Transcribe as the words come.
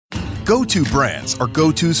Go-to brands are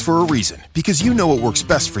go-tos for a reason, because you know what works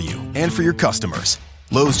best for you and for your customers.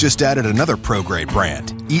 Lowe's just added another pro-grade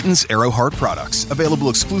brand, Eaton's AeroHeart products, available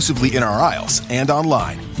exclusively in our aisles and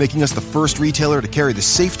online, making us the first retailer to carry the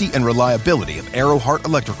safety and reliability of AeroHeart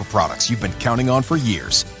electrical products you've been counting on for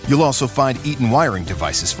years. You'll also find Eaton wiring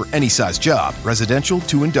devices for any size job, residential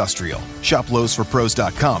to industrial. Shop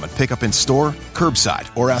Lowe'sForPros.com and pick up in store,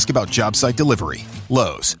 curbside, or ask about job site delivery.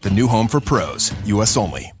 Lowe's, the new home for pros, U.S.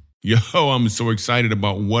 only. Yo, I'm so excited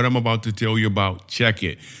about what I'm about to tell you about. Check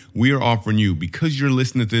it. We are offering you, because you're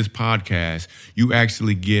listening to this podcast, you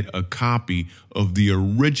actually get a copy of the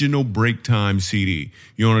original Break Time CD.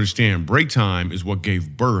 You don't understand. Break Time is what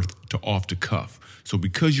gave birth to Off the Cuff. So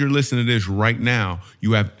because you're listening to this right now,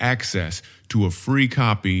 you have access to a free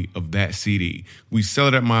copy of that CD. We sell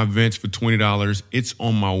it at my events for $20. It's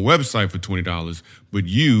on my website for $20. But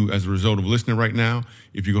you, as a result of listening right now,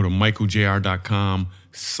 if you go to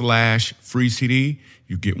michaeljr.com/free CD,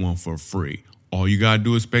 you get one for free. All you got to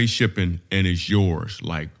do is pay shipping, and it's yours,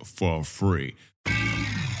 like, for free.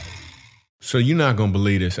 So you're not going to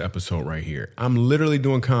believe this episode right here. I'm literally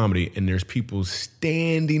doing comedy, and there's people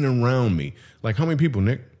standing around me. Like, how many people,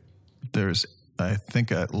 Nick? There's, I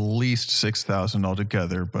think, at least 6,000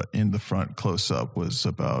 altogether, but in the front close-up was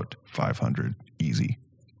about 500 easy.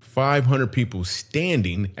 500 people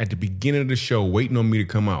standing at the beginning of the show waiting on me to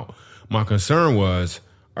come out. My concern was,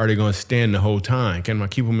 are they going to stand the whole time? Can I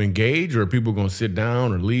keep them engaged, or are people going to sit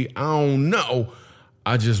down or leave? I don't know.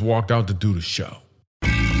 I just walked out to do the show.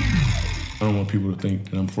 I don't want people to think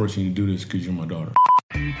that I'm forcing you to do this because you're my daughter.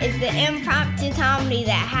 It's the impromptu comedy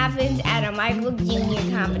that happens at a Michael Jr.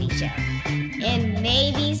 comedy show. And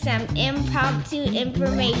maybe some impromptu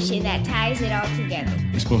information that ties it all together.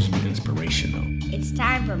 It's supposed to be inspiration, though. It's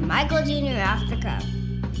time for Michael Jr. Off the Cuff.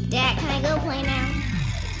 Dad, can I go play now?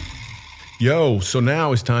 Yo, so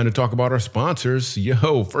now it's time to talk about our sponsors.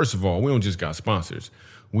 Yo, first of all, we don't just got sponsors.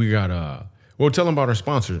 We got, well, tell them about our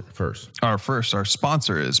sponsor first. Our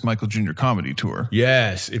sponsor is Michael Jr. Comedy Tour.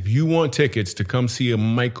 Yes, if you want tickets to come see a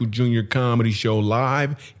Michael Jr. comedy show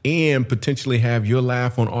live and potentially have your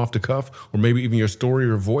laugh on Off the Cuff, or maybe even your story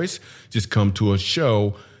or voice, just come to a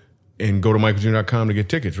show and go to michaeljr.com to get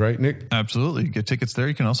tickets, right, Nick? Absolutely. Get tickets there.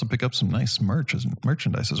 You can also pick up some nice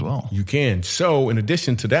merchandise as well. You can. So in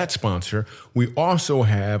addition to that sponsor, we also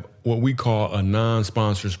have what we call a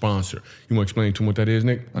non-sponsor sponsor. You want to explain to them what that is,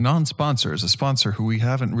 Nick? A non-sponsor is a sponsor who we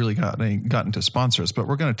haven't really gotten to sponsor us, but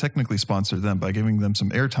we're going to technically sponsor them by giving them some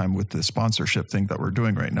airtime with the sponsorship thing that we're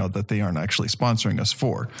doing right now that they aren't actually sponsoring us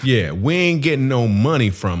for. Yeah, we ain't getting no money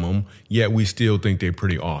from them, yet we still think they're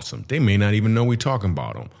pretty awesome. They may not even know we're talking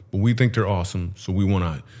about them, but we think they're awesome, so we want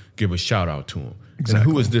to give a shout out to them. Exactly.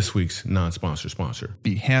 And who is this week's non-sponsor sponsor?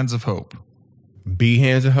 Be Hands of Hope. Be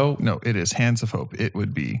Hands of Hope? No, it is Hands of Hope. It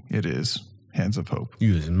is Hands of Hope.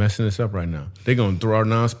 You just messing this up right now. They're going to throw our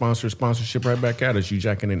non-sponsor sponsorship right back at us. You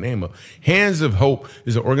jacking their name up. Hands of Hope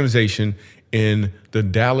is an organization in the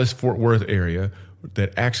Dallas-Fort Worth area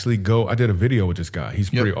that actually I did a video with this guy. He's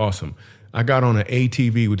pretty awesome. I got on an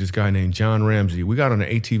ATV with this guy named John Ramsey. We got on an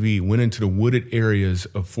ATV, went into the wooded areas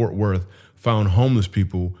of Fort Worth, found homeless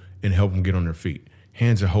people, and helped them get on their feet.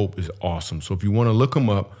 Hands of Hope is awesome. So if you want to look them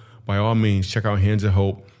up, by all means, check out Hands of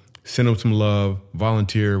Hope. Send them some love,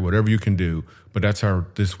 volunteer, whatever you can do. But that's our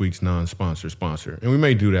this week's non-sponsor sponsor. And we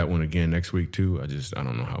may do that one again next week, too. I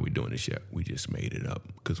don't know how we're doing this yet. We just made it up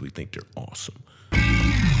because we think they're awesome.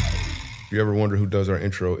 If you ever wonder who does our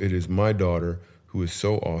intro, it is my daughter, who is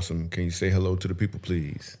so awesome. Can you say hello to the people,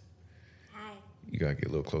 please? Hi. You got to get a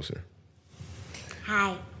little closer.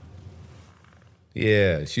 Hi.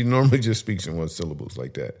 Yeah, she normally just speaks in one syllables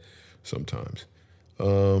like that sometimes.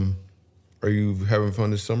 Are you having fun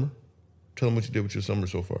this summer? Tell them what you did with your summer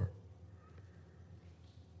so far.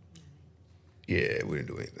 Yeah, we didn't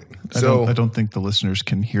do anything. I don't think the listeners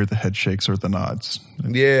can hear the head shakes or the nods.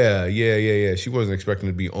 Yeah. She wasn't expecting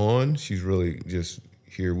to be on. She's really just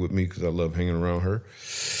here with me because I love hanging around her.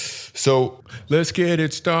 So let's get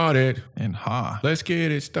it started. And let's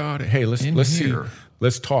get it started. Hey, let's see.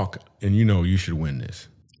 Let's talk. And you should win this.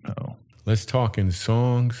 Uh-oh. Let's talk in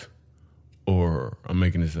songs, or I'm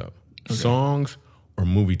making this up. Okay. Songs or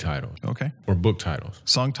movie titles. Okay. Or book titles.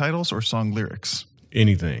 Song titles or song lyrics?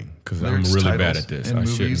 Anything, because I'm really bad at this. And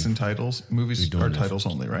movies and titles. Movies are titles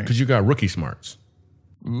only, right? Because you got rookie smarts.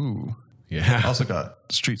 Ooh. Yeah. Also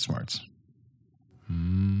got street smarts.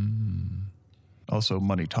 Also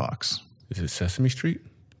money talks. Is it Sesame Street?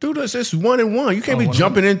 Dude, this is 1 and 1. You can't be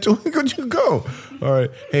jumping into it. Could you go? All right.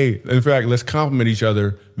 Hey, in fact, let's compliment each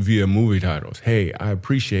other via movie titles. Hey, I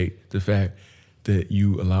appreciate the fact that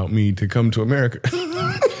you allowed me to come to America.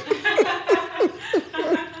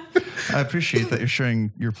 I appreciate that you're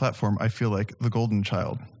sharing your platform. I feel like the golden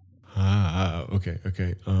child. Okay.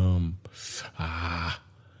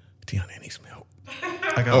 Tiana needs some help.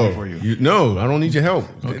 I got one for you. No, I don't need your help.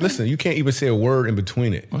 Okay. Listen, you can't even say a word in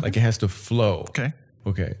between it. Okay. Like it has to flow. Okay.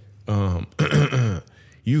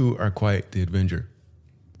 You are quite the Avenger.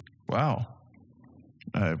 Wow.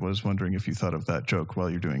 I was wondering if you thought of that joke while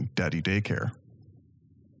you're doing daddy daycare.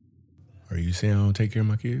 Are you saying I don't take care of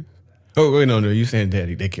my kids? Oh, wait, no, you saying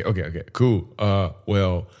daddy daycare. Okay, cool.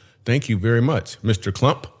 Well, thank you very much, Mr.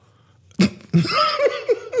 Clump.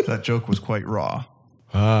 That joke was quite raw.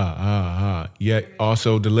 Yet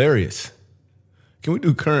also delirious. Can we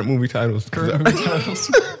do current movie titles?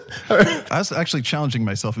 I was actually challenging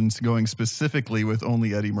myself into going specifically with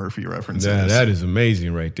only Eddie Murphy references. That is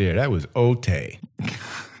amazing right there. That was Ote.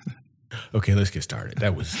 Okay, let's get started.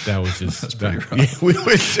 That was just That's pretty rough. Yeah, we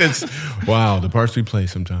was just wow, the parts we play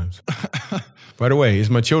sometimes. By the way, it's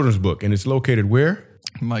my children's book, and it's located where?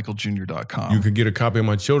 MichaelJr.com. You could get a copy of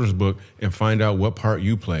my children's book and find out what part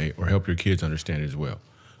you play or help your kids understand it as well.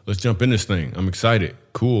 Let's jump in this thing. I'm excited.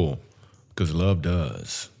 Cool. Because love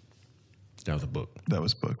does. That was a book. That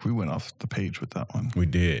was a book. We went off the page with that one. We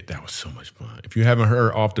did. That was so much fun. If you haven't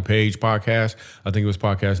heard Off the Page podcast, I think it was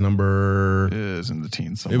podcast number... It is in the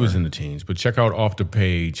teens somewhere. It was in the teens. But check out Off the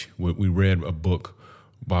Page. We read a book,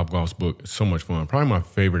 Bob Goff's book. It's so much fun. Probably my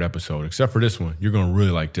favorite episode, except for this one. You're going to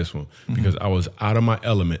really like this one because I was out of my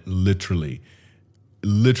element, literally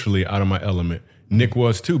out of my element. Nick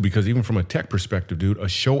was too, because even from a tech perspective, dude, a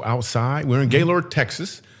show outside. We're in Gaylord,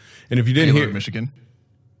 Texas. And if you didn't Gaylord, hear... Michigan.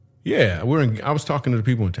 Yeah, I was talking to the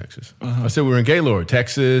people in Texas. I said we're in Gaylord,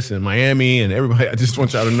 Texas, and Miami, and everybody. I just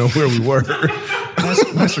want y'all to know where we were.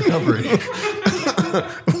 Nice recovery.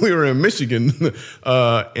 We were in Michigan,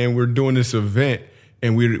 and we're doing this event.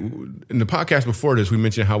 And in the podcast before this, we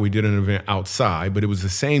mentioned how we did an event outside, but it was the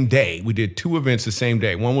same day. We did 2 events the same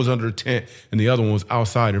day. One was under a tent, and the other one was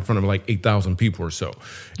outside in front of like 8,000 people or so.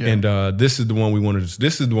 Yeah. And this is the one we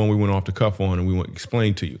went off the cuff on, and we want to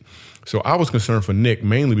explain to you. So I was concerned for Nick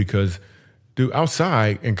mainly because, dude,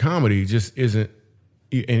 outside in comedy just isn't,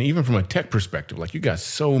 and even from a tech perspective, like you got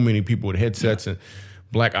so many people with headsets and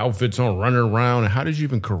black outfits on running around. And how did you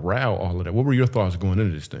even corral all of that? What were your thoughts going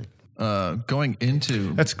into this thing? Going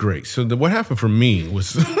into... That's great. So what happened for me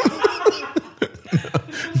was...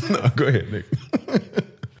 No, go ahead, Nick.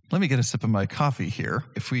 Let me get a sip of my coffee here.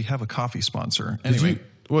 If we have a coffee sponsor. Anyway.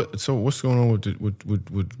 So what's going on with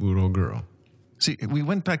old girl? See, we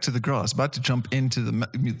went back to the girl. I was about to jump into the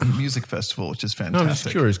music festival, which is fantastic. No, I'm just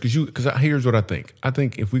curious because here's what I think. I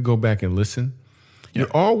think if we go back and listen, you're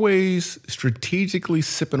always strategically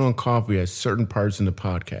sipping on coffee at certain parts in the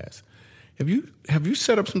podcast. Have you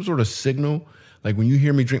set up some sort of signal? Like when you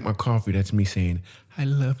hear me drink my coffee, that's me saying, I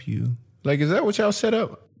love you. Like, is that what y'all set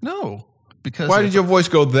up? No. Because why did your voice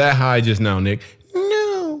go that high just now, Nick?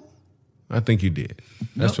 No. I think you did.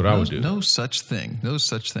 That's what I would do. No such thing.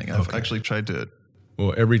 I've actually tried to.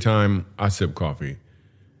 Well, every time I sip coffee,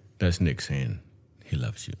 that's Nick saying he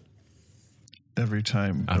loves you. Every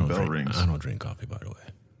time the bell rings. I don't drink coffee, by the way.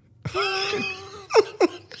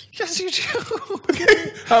 Yes, you do.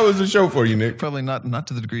 Okay. How was the show for you, Nick? Probably not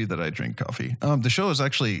to the degree that I drink coffee. The show was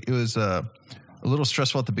actually, it was a little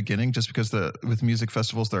stressful at the beginning just because with music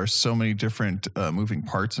festivals, there are so many different moving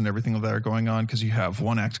parts and everything that are going on because you have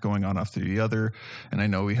one act going on after the other. And I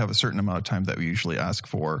know we have a certain amount of time that we usually ask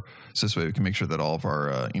for. So this way we can make sure that all of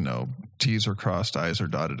our, T's are crossed, I's are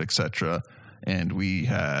dotted, etc. And we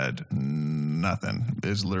had nothing. It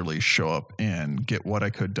was literally show up and get what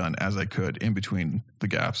I could done as I could in between the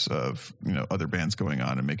gaps of, other bands going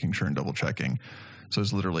on and making sure and double checking. So it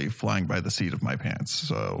was literally flying by the seat of my pants.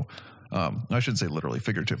 So I shouldn't say literally,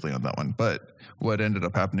 figuratively on that one. But what ended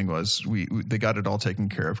up happening was they got it all taken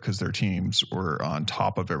care of because their teams were on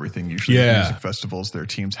top of everything. Usually at music festivals, their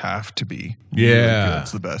teams have to be really good.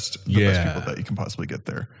 It's the best people that you can possibly get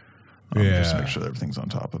there. Just to make sure that everything's on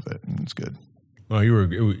top of it and it's good. Well,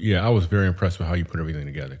 I was very impressed with how you put everything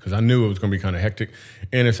together because I knew it was going to be kind of hectic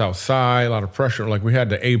and it's outside, a lot of pressure. Like we had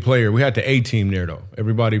the A team there though.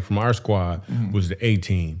 Everybody from our squad was the A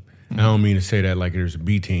team. I don't mean to say that like there's a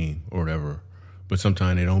B team or whatever, but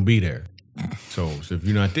sometimes they don't be there. So if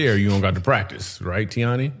you're not there, you don't got to practice, right,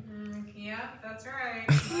 Tiani? Yeah, that's right.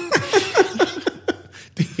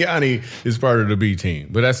 Tiani is part of the B team,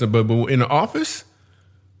 but but in the office,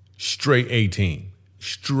 straight A team.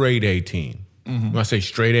 When I say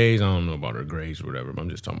straight A's, I don't know about her grades or whatever, but I'm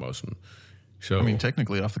just talking about some show. I mean,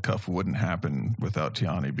 technically off the cuff wouldn't happen without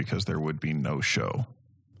Tiani because there would be no show.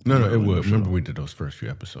 No, it would. Remember we did those first few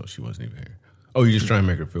episodes. She wasn't even here. Oh, you just trying to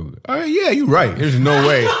make her feel good. Oh, yeah, you're right. There's no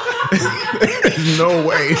way. There's no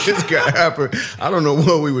way this could happen. I don't know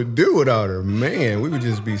what we would do without her. Man, we would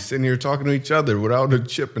just be sitting here talking to each other without a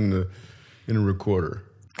chip in the recorder.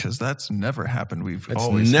 Because that's never happened. That's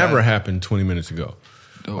never happened 20 minutes ago.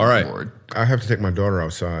 Oh, all right. Lord. I have to take my daughter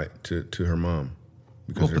outside to her mom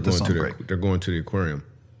because We'll put this on break. they're going to the aquarium.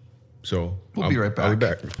 So We'll be right back. I'll be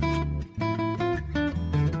back.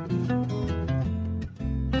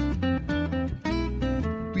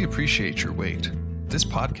 We appreciate your wait. This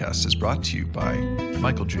podcast is brought to you by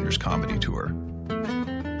Michael Jr.'s Comedy Tour.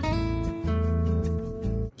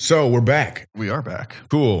 So we're back. We are back.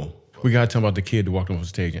 Cool. We got to tell about the kid that walked off the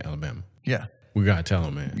stage in Alabama. Yeah. We got to tell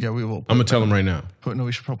him, man. Yeah, we will. I'm going to tell him right now. But no,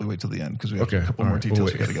 we should probably wait till the end because we have Okay. a couple All more right.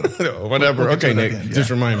 details We'll we got to get on. Whatever. We'll get Okay, to that Nick. at the end, Just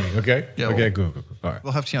yeah. remind me, okay? Yeah, Okay, we'll- cool. All right.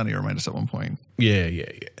 We'll have Tiana remind us at one point. Yeah.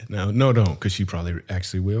 No, don't, because she probably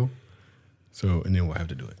actually will. So, and then we'll have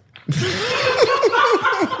to do it.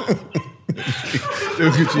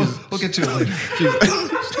 We'll get to it later.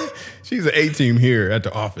 She's an A-team here at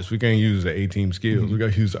the office. We can't use the A-team skills. We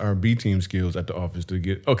got to use our B-team skills at the office to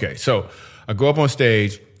get... Okay, so I go up on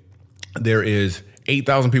stage. There is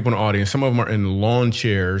 8,000 people in the audience. Some of them are in lawn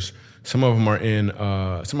chairs. Some of them are in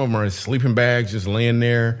sleeping bags just laying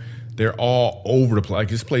there. They're all over the place. Like,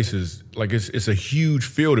 this place is... Like, it's a huge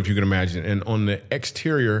field, if you can imagine. And on the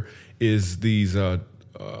exterior is these...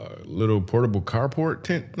 little portable carport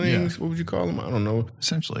tent things. Yeah. What would you call them? I don't know.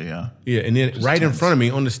 Essentially, yeah. Yeah, and then right in tents. front of me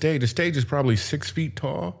on the stage is probably 6 feet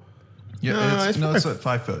tall. Yeah, it's probably- at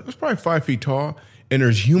 5 foot. It's probably 5 feet tall. And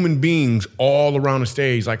there's human beings all around the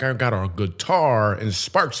stage. Like, I've got a guitar and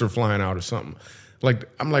sparks are flying out or something. Like,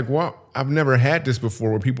 I'm like, well, I've never had this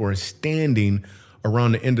before where people are standing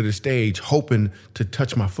around the end of the stage hoping to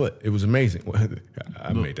touch my foot. It was amazing.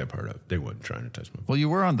 I made that part up. They wasn't trying to touch my foot. Well, you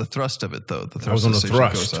were on the thrust of it, though. The thrust I was on of the stage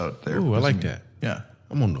thrust. goes out there. Ooh, I like that. Yeah.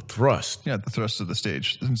 I'm on the thrust. Yeah, the thrust of the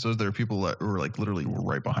stage. And so there are people that were like literally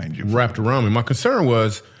right behind you. Wrapped around me. My concern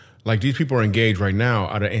was, like, these people are engaged right now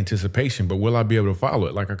out of anticipation, but will I be able to follow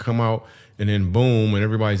it? Like, I come out and then boom, and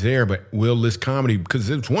everybody's there, but will this comedy, because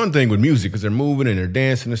it's one thing with music, because they're moving and they're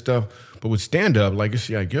dancing and stuff, but with stand-up, like, it's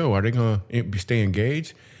like, yo, are they going to stay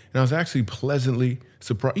engaged? And I was actually pleasantly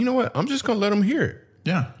surprised. You know what? I'm just going to let them hear it.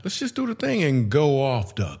 Yeah. Let's just do the thing and go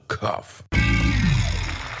off the cuff.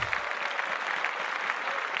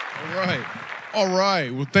 All right.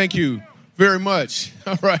 Well, thank you very much.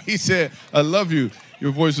 All right. He said, I love you.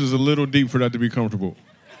 Your voice is a little deep for that to be comfortable.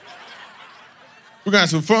 We're going to have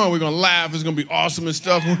some fun. We're going to laugh. It's going to be awesome and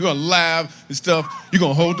stuff. We're going to laugh and stuff. You're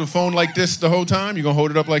going to hold the phone like this the whole time? You're going to hold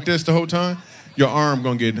it up like this the whole time? Your arm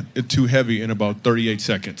going to get too heavy in about 38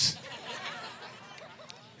 seconds.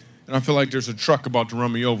 And I feel like there's a truck about to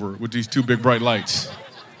run me over with these two big bright lights.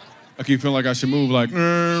 I keep feeling like I should move like,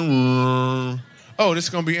 oh, this is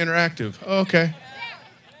going to be interactive. Oh, okay.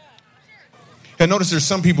 And notice there's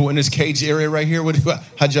some people in this cage area right here.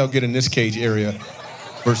 How'd y'all get in this cage area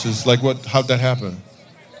versus like how'd that happen?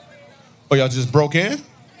 Oh, y'all just broke in?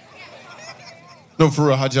 No, for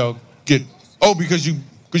real, how'd y'all get, because you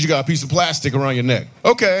got a piece of plastic around your neck.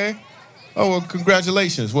 Okay. Oh, well,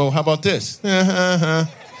 congratulations. Well, how about this? Yeah.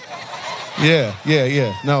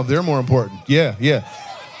 No, they're more important. Yeah.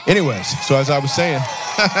 Anyways, so as I was saying,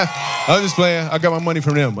 I'm just playing. I got my money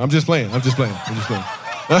from them. I'm just playing.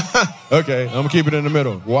 Okay, I'm gonna keep it in the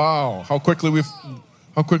middle. Wow, how quickly we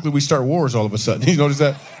start wars all of a sudden. You notice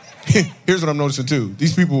that? Here's what I'm noticing too.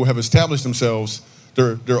 These people have established themselves.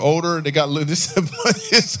 They're older. They got this.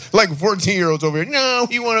 It's like 14-year-olds over here. No,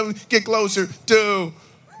 you want to get closer to.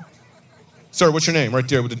 Sir, what's your name? Right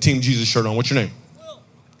there with the Team Jesus shirt on. What's your name?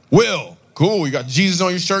 Will. Cool. You got Jesus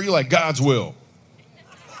on your shirt. You like God's will.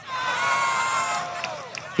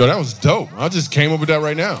 Yo, that was dope. I just came up with that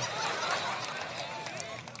right now.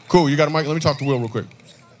 Cool. You got a mic? Let me talk to Will real quick.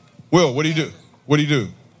 Will, what do you do? I do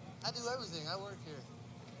everything. I work here.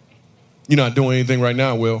 You're not doing anything right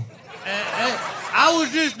now, Will. I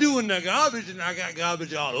was just doing the garbage, and I got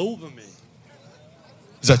garbage all over me.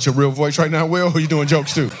 Is that your real voice right now, Will? Or are you doing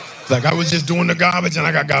jokes too? It's like, I was just doing the garbage and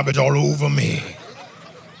I got garbage all over me.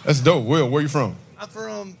 That's dope. Will, where you from? I'm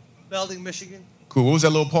from Belding, Michigan. Cool. What was that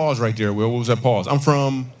little pause right there, Will? What was that pause? I'm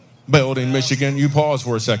from Belding, Michigan. You pause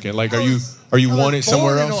for a second. Like, are you wanted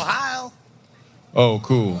somewhere else? In Ohio. Oh,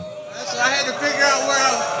 cool. So I had to figure out where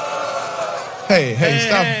I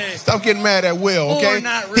Hey, stop getting mad at Will, okay? Born,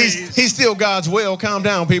 not raised. He's still God's will. Calm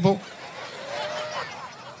down, people.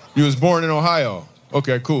 You was born in Ohio.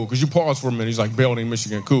 Okay, cool. Because you paused for a minute. He's like, Belding,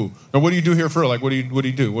 Michigan. Cool. Now, what do you do here for? Like, what do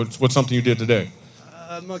you do? What's something you did today?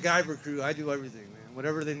 I'm a MacGyver crew. I do everything, man.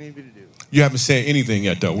 Whatever they need me to do. You haven't said anything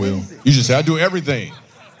yet, though, Will. You just said, I do everything.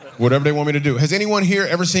 Whatever they want me to do. Has anyone here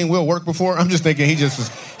ever seen Will work before? I'm just thinking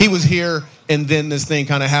he was here and then this thing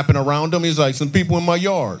kind of happened around him. He's like, some people in my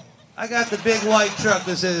yard. I got the big white truck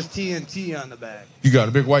that says TNT on the back. You got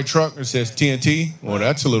a big white truck that says TNT? Well,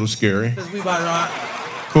 that's a little scary. Because we buy rock.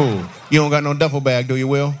 Cool. You don't got no duffel bag, do you,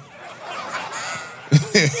 Will?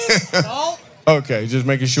 No. Okay, just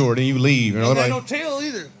making sure. Then you leave. Ain't got no tail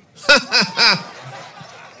either.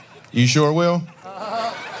 You sure, Will?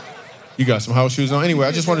 You got some house shoes on. Anyway,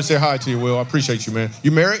 I just wanted to say hi to you, Will. I appreciate you, man.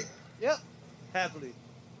 You married? Yep. Happily.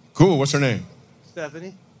 Cool. What's her name?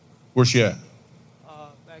 Stephanie. Where's she at?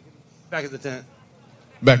 Back at the tent.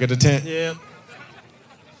 Back at the tent? Yep.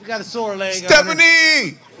 She got a sore leg.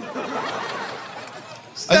 Stephanie!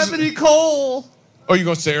 Stephanie Cole. Oh, you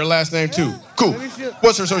going to say her last name, too? Cool.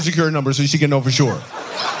 What's her social security number so she can know for sure?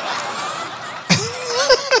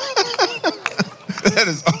 That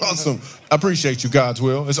is awesome. I appreciate you, God's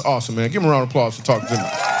will. It's awesome, man. Give him a round of applause for talking to me.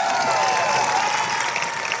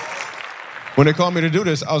 When they called me to do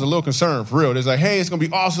this, I was a little concerned, for real. They're like, hey, it's going to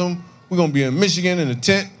be awesome. We're going to be in Michigan in a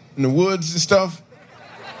tent, in the woods and stuff.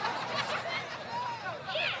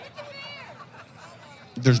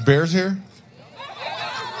 There's bears here?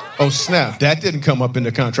 Oh, snap. That didn't come up in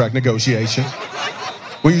the contract negotiation.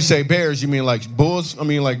 When you say bears, you mean like Bulls? I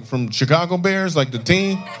mean like from Chicago Bears, like the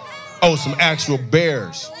team? Oh, some actual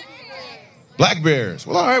bears. Black bears.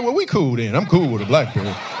 Well, all right, well, we cool then. I'm cool with a black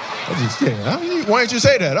bear. Why didn't you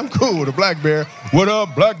say that? I'm cool with a black bear. What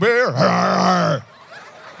up, black bear?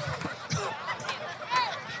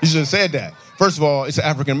 You should have said that. First of all, it's an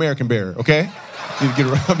African-American bear, okay? You need to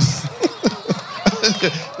get around.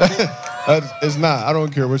 It's not. I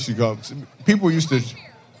don't care what you call it. People used to,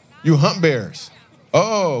 you hunt bears.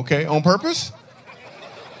 Oh, okay. On purpose?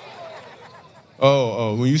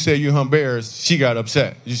 Oh, when you say you hunt bears, she got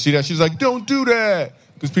upset. You see that? She's like, don't do that.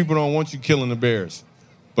 Because people don't want you killing the bears.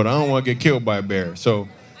 But I don't want to get killed by a bear. So,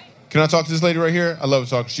 can I talk to this lady right here? I love to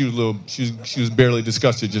talk. She was barely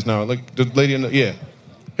disgusted just now. Like the lady in the, yeah.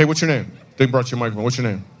 Hey, what's your name? They brought you a microphone. What's your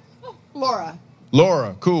name? Laura.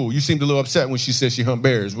 Laura, cool. You seemed a little upset when she said she hunt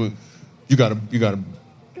bears. Well, you gotta.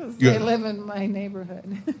 Because they live in my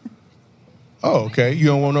neighborhood. Oh, okay. You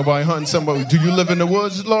don't want nobody hunting somebody. Do you live in the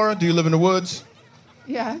woods, Laura? Do you live in the woods?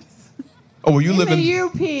 Yes. Oh, well, you live in the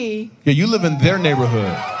UP. Yeah, you live in their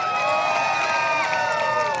neighborhood.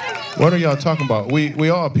 What are y'all talking about? We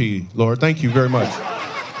all pee, Laura. Thank you very much.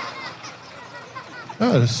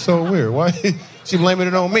 Oh, that's so weird. Why she blaming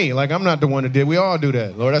it on me? Like I'm not the one that did. We all do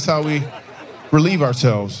that, Lord. That's how we relieve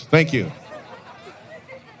ourselves. Thank you.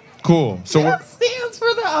 Cool. So that stands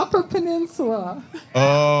for the Upper Peninsula.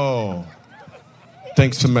 Oh.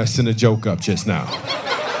 Thanks for messing the joke up just now.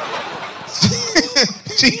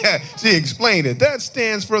 She explained it. That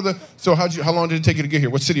stands for the. So how long did it take you to get here?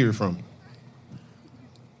 What city are you from?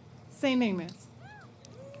 St. Ignace.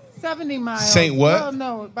 70 miles. Saint what? Well,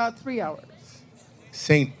 no, about 3 hours.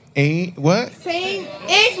 Saint what? St.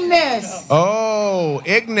 Ignace. Oh,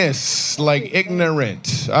 Ignace, like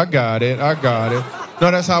ignorant. I got it. No,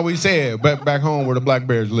 that's how we say it. Back home where the black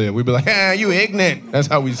bears live, we'd be like, you ignorant. That's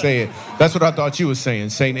how we say it. That's what I thought you was saying,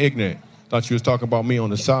 Saint Ignorant. Thought you was talking about me on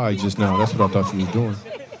the side just now. That's what I thought you was doing.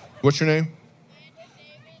 What's your name?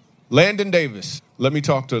 Landon Davis. Let me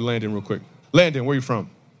talk to Landon real quick. Landon, where you from?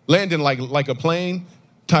 Landon, like a plane?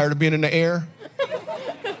 Tired of being in the air?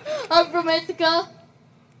 I'm from Ithaca.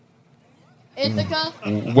 Ithaca.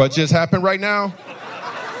 What just happened right now?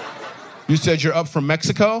 You said you're up from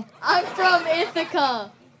Mexico? I'm from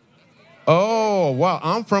Ithaca. Oh, wow.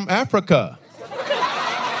 I'm from Africa.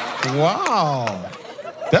 Wow.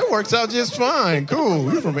 That works out just fine.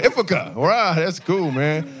 Cool. You're from Ithaca. Wow, that's cool,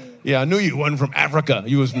 man. Yeah, I knew you wasn't from Africa.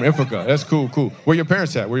 You was from Ithaca. That's cool. Where your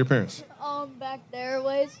parents at? Where your parents? Back there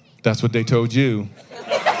ways. That's what they told you.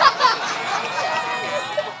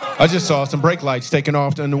 I just saw some brake lights taking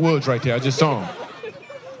off in the woods right there. I just saw them.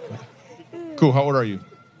 Cool. How old are you?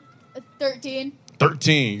 13.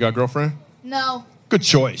 13. You got a girlfriend? No. Good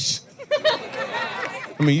choice.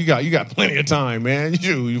 I mean, you got plenty of time, man.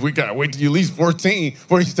 We gotta wait till you at least 14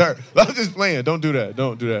 before you start. I'm just playing. Don't do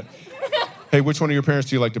that. Hey, which one of your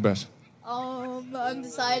parents do you like the best?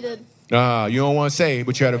 Undecided. You don't want to say,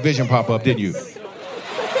 but you had a vision pop up, didn't you?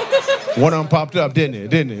 One of them popped up, didn't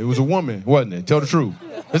it? It was a woman, wasn't it? Tell the truth.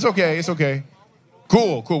 It's okay.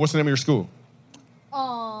 Cool. What's the name of your school?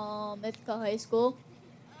 Ithaca High School.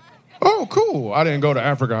 Oh, cool. I didn't go to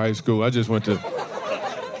Africa High School. I just went to,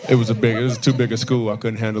 it was too big a school. I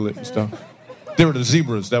couldn't handle it and stuff. They were the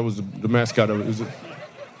zebras. That was the mascot of it.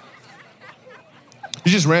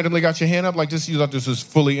 You just randomly got your hand up like this? You thought this was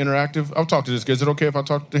fully interactive? I'll talk to this guy. Is it okay if I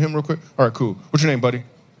talk to him real quick? All right, cool. What's your name, buddy?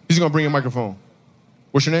 He's going to bring you a microphone.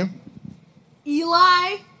 What's your name?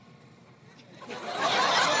 Eli.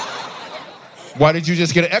 Why did you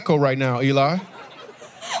just get an echo right now, Eli?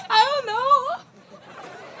 I don't know.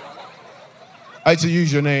 I used to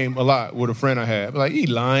use your name a lot with a friend I had. Like, he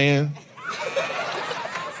lying.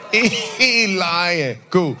 He lying.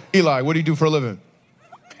 Cool. Eli, what do you do for a living?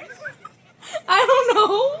 I don't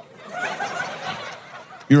know.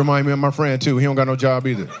 You remind me of my friend, too. He don't got no job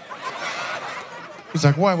either. He's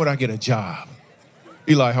like, why would I get a job?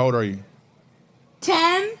 Eli, how old are you?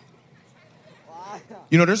 10.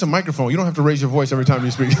 You know, there's a microphone. You don't have to raise your voice every time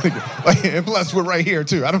you speak. And plus, we're right here,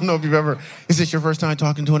 too. I don't know if you've ever... Is this your first time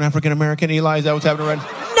talking to an African-American, Eli? Is that what's happening right now?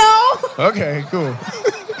 No. Okay, cool.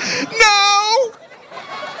 No!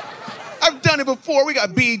 I've done it before. We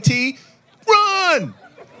got BT. Run!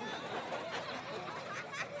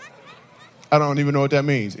 I don't even know what that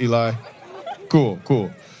means, Eli. Cool.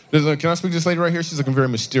 Can I speak to this lady right here? She's looking very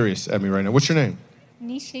mysterious at me right now. What's your name?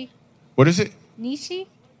 Nishi. What is it? Nishi?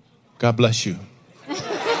 God bless you.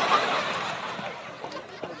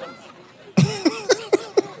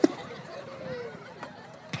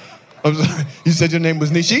 I'm sorry. You said your name was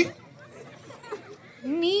Nishi?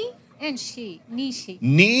 Ni and she. Nishi.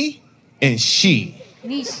 Ni and she.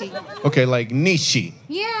 Nishi. Okay, like Nishi.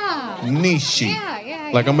 Yeah. Nishi. Yeah.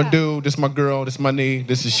 Like I'm a dude, this my girl, this my knee,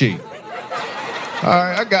 this is she. All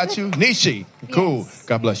right, I got you. Nishi. Cool. Yes.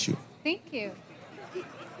 God bless you. Thank you.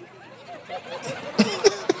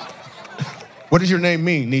 What does your name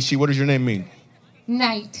mean, Nishi? What does your name mean?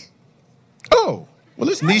 Night. Oh, well,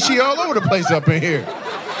 it's Nishi all over the place up in here.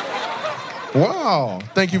 Wow.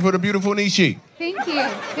 Thank you for the beautiful Nishi. Thank you.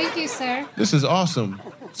 Thank you, sir. This is awesome.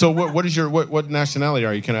 So what nationality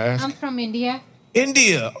are you? Can I ask? I'm from India.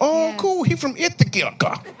 India. Oh, Yes. cool. He from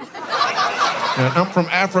Ithaca. And I'm from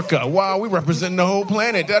Africa. Wow, we represent the whole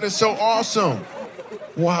planet. That is so awesome.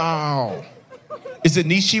 Wow. Is it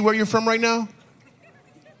Nishi where you're from right now?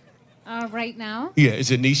 Right now? Yeah.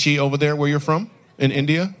 Is it Nishi over there where you're from? In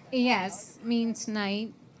India? Yes, means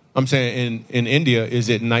night. I'm saying in India, is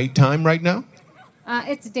it nighttime right now?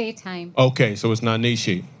 It's daytime. Okay, so it's not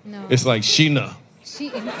Nishi. No. It's like Sheena. She.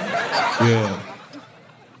 Yeah.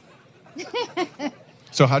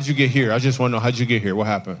 So how'd you get here? I just want to know, how'd you get here? What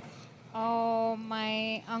happened? Oh,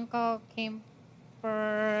 my uncle came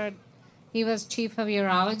for. He was chief of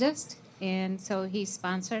urologist, and so he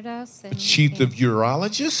sponsored us. And Chief of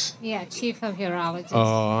urologist? Yeah, chief of urologist.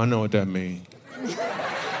 Oh, I know what that means.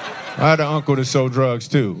 I had an uncle that sold drugs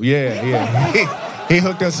too. Yeah. He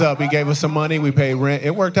hooked us up. He gave us some money. We paid rent.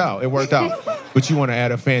 It worked out. But you want to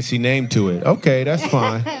add a fancy name to it. Okay, that's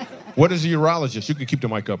fine. What is a urologist? You can keep the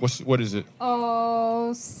mic up. What is it?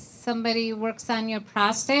 Oh, somebody works on your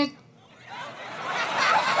prostate.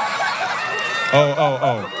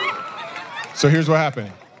 Oh. So here's what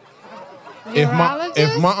happened. Urologist?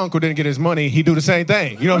 If my uncle didn't get his money, he'd do the same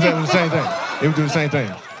thing. You know what I'm saying? The same thing. He would do the same thing.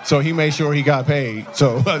 So he made sure he got paid.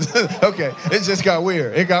 So, okay, it just got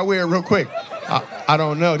weird. It got weird real quick. I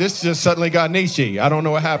don't know. This just suddenly got Nishi. I don't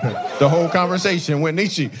know what happened. The whole conversation went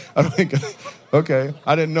Nishi. I don't think. Okay,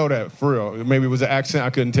 I didn't know that for real. Maybe it was an accent. I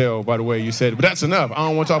couldn't tell by the way you said it. But that's enough. I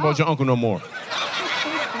don't want to talk about your uncle no more.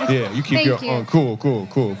 Yeah, you keep Thank your you.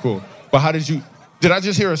 Cool. But how did you? Did I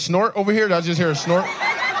just hear a snort over here? Did I just hear a snort?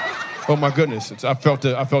 Oh my goodness! I felt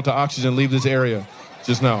the oxygen leave this area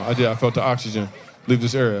just now. I did. I felt the oxygen leave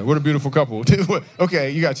this area. What a beautiful couple.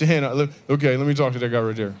 Okay, you got your hand out. Okay, let me talk to that guy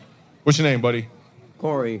right there. What's your name, buddy?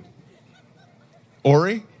 Corey.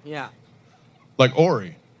 Ori? Yeah. Like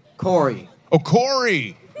Ori? Corey. Oh,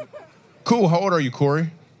 Corey. Cool. How old are you, Corey?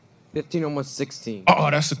 15, almost 16. Oh,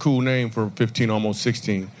 that's a cool name for 15, almost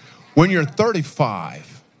 16. When you're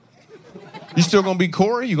 35, you still gonna be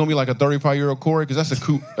Corey? You gonna be like a 35-year-old Corey? Because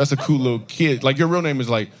that's a cool little kid. Like your real name is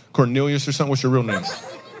like Cornelius or something. What's your real name?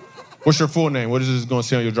 What's your full name? What is this gonna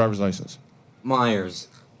say on your driver's license? Myers.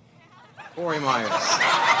 Corey Myers.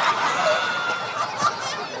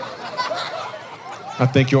 I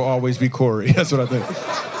think you'll always be Corey. That's what I think.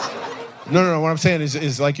 No. What I'm saying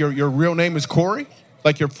is like your real name is Corey?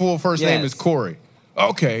 Like your full first name is Corey?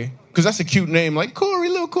 Okay. Because that's a cute name. Like Corey,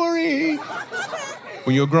 little Corey.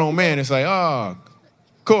 When you're a grown man, it's like,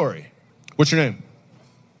 Corey. What's your name?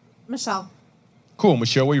 Michelle. Cool,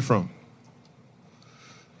 Michelle. Where you from?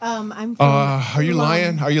 I'm from. Are you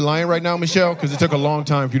lying? Are you lying right now, Michelle? Because it took a long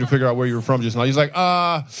time for you to figure out where you were from just now. He's like,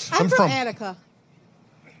 I'm from Attica.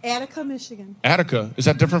 Attica, Michigan. Attica? Is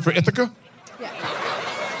that different for Ithaca? Yeah.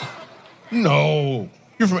 No.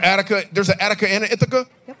 You're from Attica? There's an Attica and an Ithaca?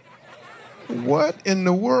 Yep. What in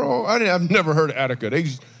the world? I've never heard of Attica. They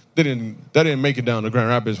didn't make it down to Grand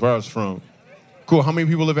Rapids where I was from. Cool. How many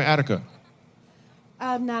people live in Attica?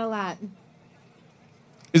 Not a lot.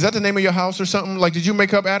 Is that the name of your house or something? Like, did you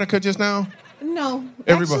make up Attica just now? No.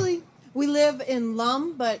 Everybody- Actually, we live in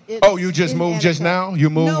Lum, but it's Oh, you just in moved just Attica. now? You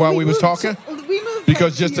moved while we was moved talking? we moved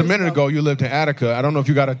Because like just 2 a years minute ago, you lived in Attica. I don't know if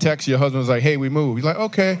you got a text. Your husband was like, hey, we moved. He's like,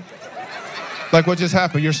 okay. Like, what just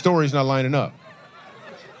happened? Your story's not lining up.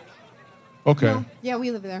 Okay. No. Yeah,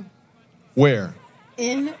 we live there. Where?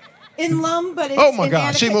 In Lum, but it's Oh, my in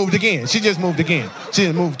God. She Attica. moved again. She just moved again. She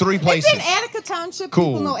done moved 3 places. It's in Attica Township.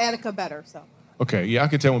 Cool. People know Attica better, so. Okay, yeah, I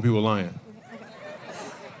can tell when people are lying.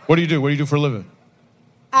 What do you do? What do you do for a living?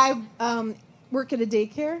 I work at a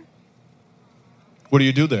daycare. What do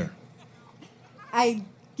you do there? I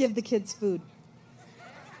give the kids food.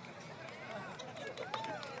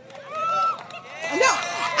 No,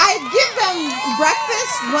 I give them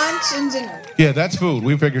breakfast, lunch, and dinner. Yeah, that's food.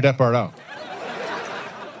 We figured that part out.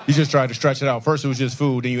 You just tried to stretch it out. First it was just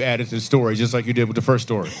food, then you added to the story, just like you did with the first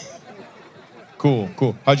story. Cool,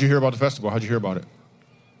 cool. How'd you hear about the festival? How'd you hear about it?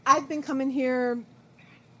 I've been coming here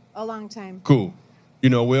a long time. Cool. You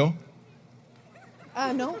know Will?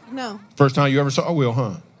 No. First time you ever saw Will,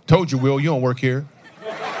 huh? Told you, Will, you don't work here.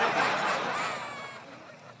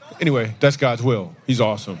 Anyway, that's God's will. He's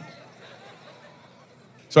awesome.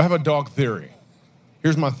 So I have a dog theory.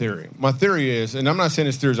 Here's my theory. My theory is, and I'm not saying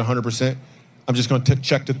this theory is 100%. I'm just going to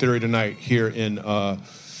check the theory tonight here in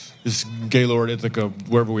this Gaylord, Ithaca,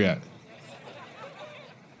 wherever we at.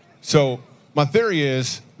 So my theory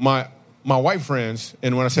is my white friends,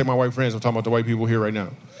 and when I say my white friends, I'm talking about the white people here right now.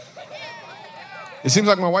 It seems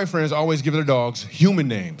like my white friends always give their dogs human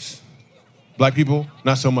names. Black people,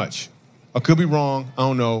 not so much. I could be wrong. I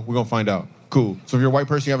don't know. We're going to find out. Cool. So if you're a white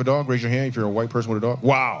person, you have a dog, raise your hand if you're a white person with a dog.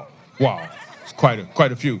 Wow. It's quite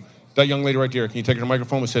a few. That young lady right there, can you take her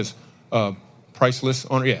microphone? It says priceless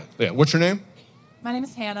on her. Yeah. What's your name? My name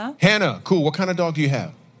is Hannah. Hannah. Cool. What kind of dog do you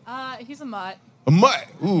have? He's a mutt. A mutt.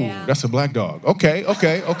 Ooh, Yeah. That's a black dog. Okay.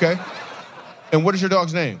 And what is your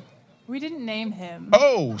dog's name? We didn't name him.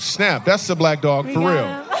 Oh, snap. That's a black dog We for got real.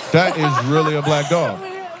 him. That is really a black dog. We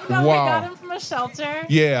got him from a shelter.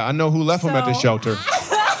 Yeah, I know who left him at the So- shelter.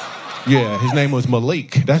 Yeah, his name was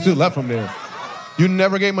Malik. That's who left him there. You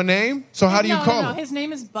never gave him a name? So how do you call No, him? his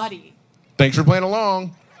name is Buddy. Thanks for playing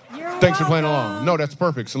along. You're Thanks for playing welcome. along. No, that's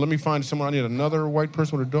perfect. So let me find someone. I need another white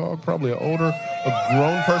person with a dog, probably a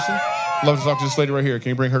grown person. Love to talk to this lady right here. Can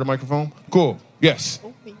you bring her the microphone? Cool. Yes.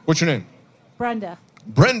 What's your name? Brenda.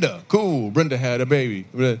 Brenda. Cool. Brenda had a baby.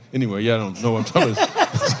 Anyway, yeah, I don't know what I'm talking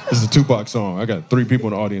about. This is a Tupac song. I got 3 people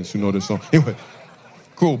in the audience who know this song. Anyway,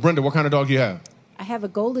 cool. Brenda, what kind of dog do you have? I have a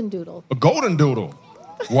golden doodle. A golden doodle.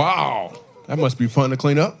 Wow. That must be fun to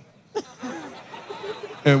clean up.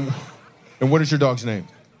 And what is your dog's name?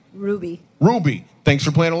 Ruby. Ruby. Thanks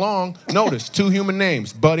for playing along. Notice, 2 human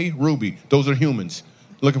names. Buddy, Ruby. Those are humans.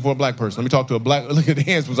 Looking for a black person. Let me talk to a black. Look at the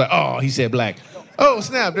hands. Was like, oh, he said black. Oh,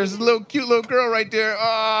 snap. There's a cute little girl right there. Oh,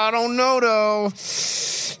 I don't know, though.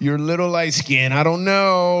 You're a little light skinned. I don't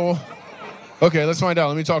know. Okay, let's find out.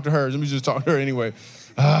 Let me talk to her. Let me just talk to her anyway.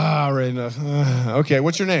 Right enough. Okay,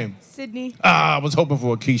 what's your name? Sydney. I was hoping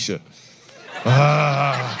for a Keisha.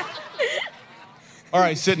 All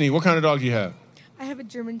right, Sydney, what kind of dog do you have? I have a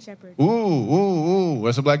German Shepherd. Ooh.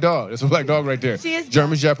 That's a black dog. That's a black dog right there. She is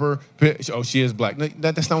German Shepherd. Oh, she is black.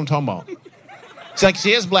 That's not what I'm talking about. It's like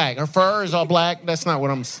she is black. Her fur is all black. That's not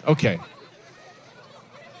what I'm... Okay.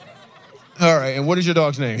 All right, and what is your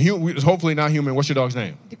dog's name? Hopefully not human. What's your dog's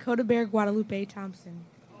name? Dakota Bear Guadalupe Thompson.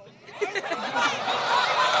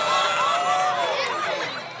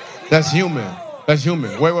 That's human. That's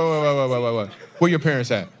human. Wait. Where your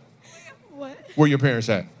parents at? What? Where your parents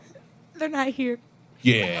at? They're not here.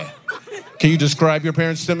 Yeah. Can you describe your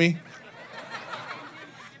parents to me?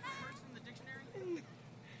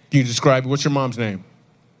 Can you describe, what's your mom's name?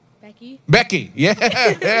 Becky. Becky. Yeah.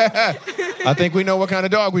 I think we know what kind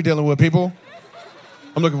of dog we're dealing with, people.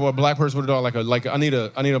 I'm looking for a black person with a dog I need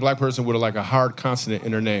a black person with a hard consonant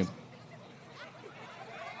in their name.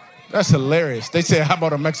 That's hilarious. They say, how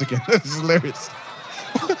about a Mexican? This is hilarious.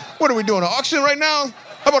 What are we doing, an auction right now?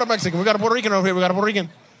 How about a Mexican? We got a Puerto Rican over here. We got a Puerto Rican.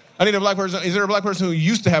 I need a black person. Is there a black person who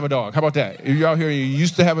used to have a dog? How about that? If you're out here and you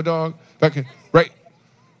used to have a dog, right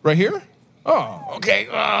here? Oh, okay.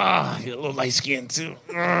 You're a little light skinned too.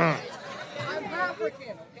 I'm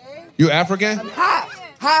African, okay? You African? I'm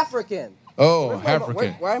half-African. Oh,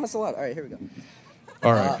 African. Why am I so loud? All right, here we go.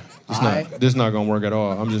 All right. This is not going to work at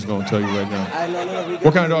all. I'm just going to tell you right now. No.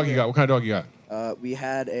 What kind of dog you got? What kind of dog you got? We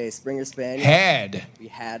had a Springer Spaniel. We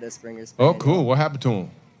had a Springer Spaniel. Oh, cool. What happened to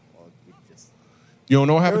him? You don't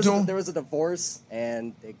know what happened to him? There was a divorce,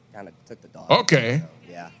 and they kind of took the dog. Okay. So,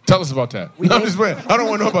 yeah. Tell us about that. No, I'm just playing. I don't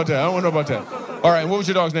want to know about that. All right. What was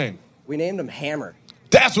your dog's name? We named him Hammer.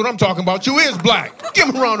 That's what I'm talking about. You is black. Give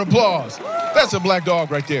him a round of applause. That's a black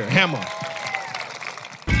dog right there. Hammer.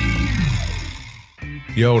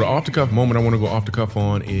 Yo, the off-the-cuff moment I want to go off-the-cuff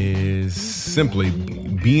on is simply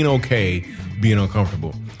being okay, being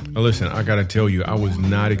uncomfortable. Now listen, I got to tell you, I was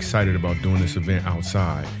not excited about doing this event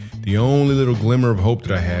outside. The only little glimmer of hope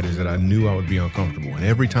that I had is that I knew I would be uncomfortable. And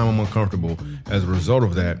every time I'm uncomfortable, as a result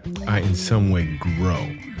of that, I in some way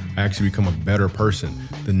grow. I actually become a better person.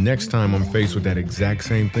 The next time I'm faced with that exact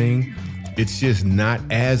same thing, it's just not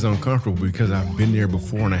as uncomfortable because I've been there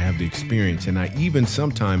before and I have the experience. And I even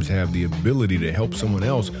sometimes have the ability to help someone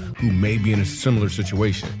else who may be in a similar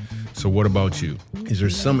situation. So what about you? Is there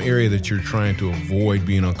some area that you're trying to avoid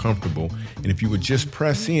being uncomfortable? And if you would just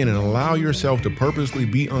press in and allow yourself to purposely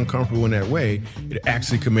be uncomfortable in that way, it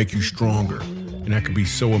actually could make you stronger. And that could be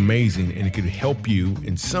so amazing, and it could help you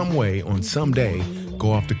in some way on some day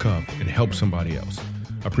go off the cuff and help somebody else.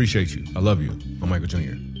 I appreciate you. I love you. I'm Michael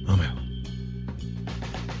Jr. I'm out.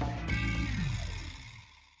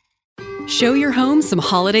 Show your home some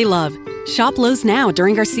holiday love. Shop Lowe's now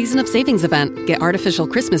during our Season of Savings event. Get artificial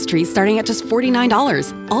Christmas trees starting at just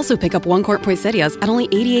 $49. Also pick up 1-quart poinsettias at only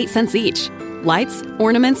 88 cents each. Lights,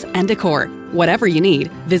 ornaments, and decor. Whatever you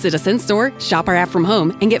need, visit us in-store, shop our app from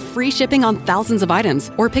home, and get free shipping on thousands of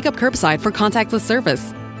items, or pick up curbside for contactless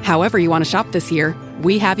service. However you want to shop this year,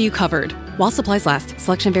 we have you covered. While supplies last,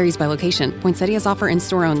 selection varies by location. Poinsettias offer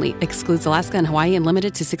in-store only. Excludes Alaska and Hawaii and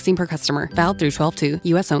limited to 16 per customer. Valid through 12/2,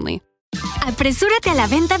 U.S. only. Apresúrate a la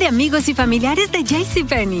venta de amigos y familiares de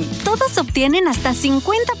JCPenney. Todos obtienen hasta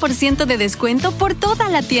 50% de descuento por toda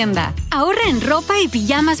la tienda. Ahorra en ropa y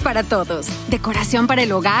pijamas para todos, decoración para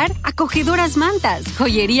el hogar, acogedoras mantas,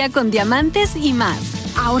 joyería con diamantes y más.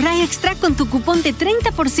 Ahorra extra con tu cupón de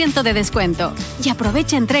 30% de descuento. Y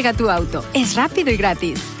aprovecha entrega a tu auto. Es rápido y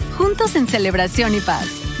gratis. Juntos en celebración y paz.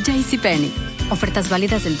 JCPenney. Ofertas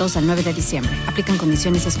válidas del 2 al 9 de diciembre. Aplican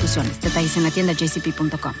condiciones y exclusiones. Detalles en la tienda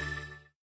jcp.com.